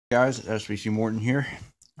Guys, SVC Morton here.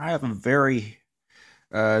 I have a very,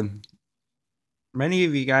 many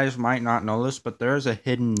of you guys might not know this, but there's a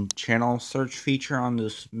hidden channel search feature on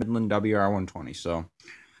this Midland WR120. So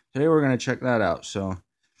today we're going to check that out. So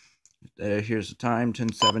here's the time,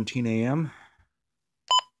 10:17 a.m.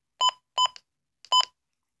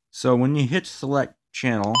 So when you hit select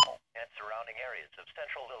channel, and surrounding areas of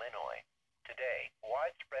central Illinois. Today,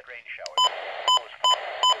 widespread rain showers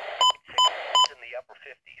in the upper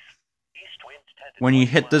 50s. East winds 10 to when you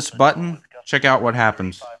hit this button, check out what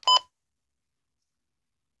happens.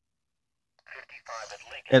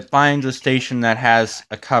 It finds a station that has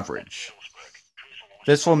a coverage.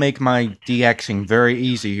 This will make my DXing very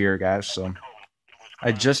easy here, guys. So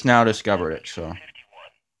I just now discovered it. So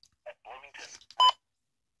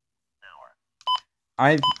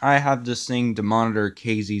I have this thing to monitor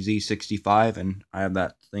KZZ65, and I have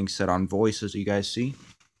that thing set on voice, as you guys see.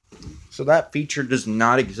 So that feature does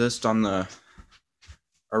not exist on the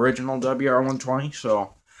original WR120,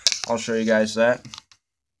 so I'll show you guys that.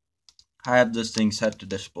 I have this thing set to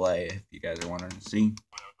display if you guys are wanting to see.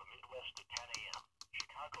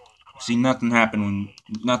 See, nothing happens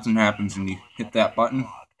when you hit that button.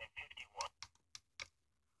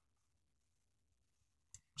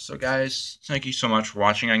 So guys, thank you so much for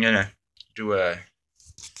watching. I'm gonna do a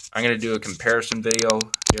comparison video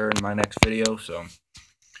here in my next video. So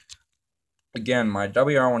again, my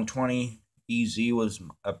WR120EZ was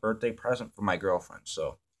a birthday present for my girlfriend.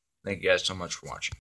 So thank you guys so much for watching.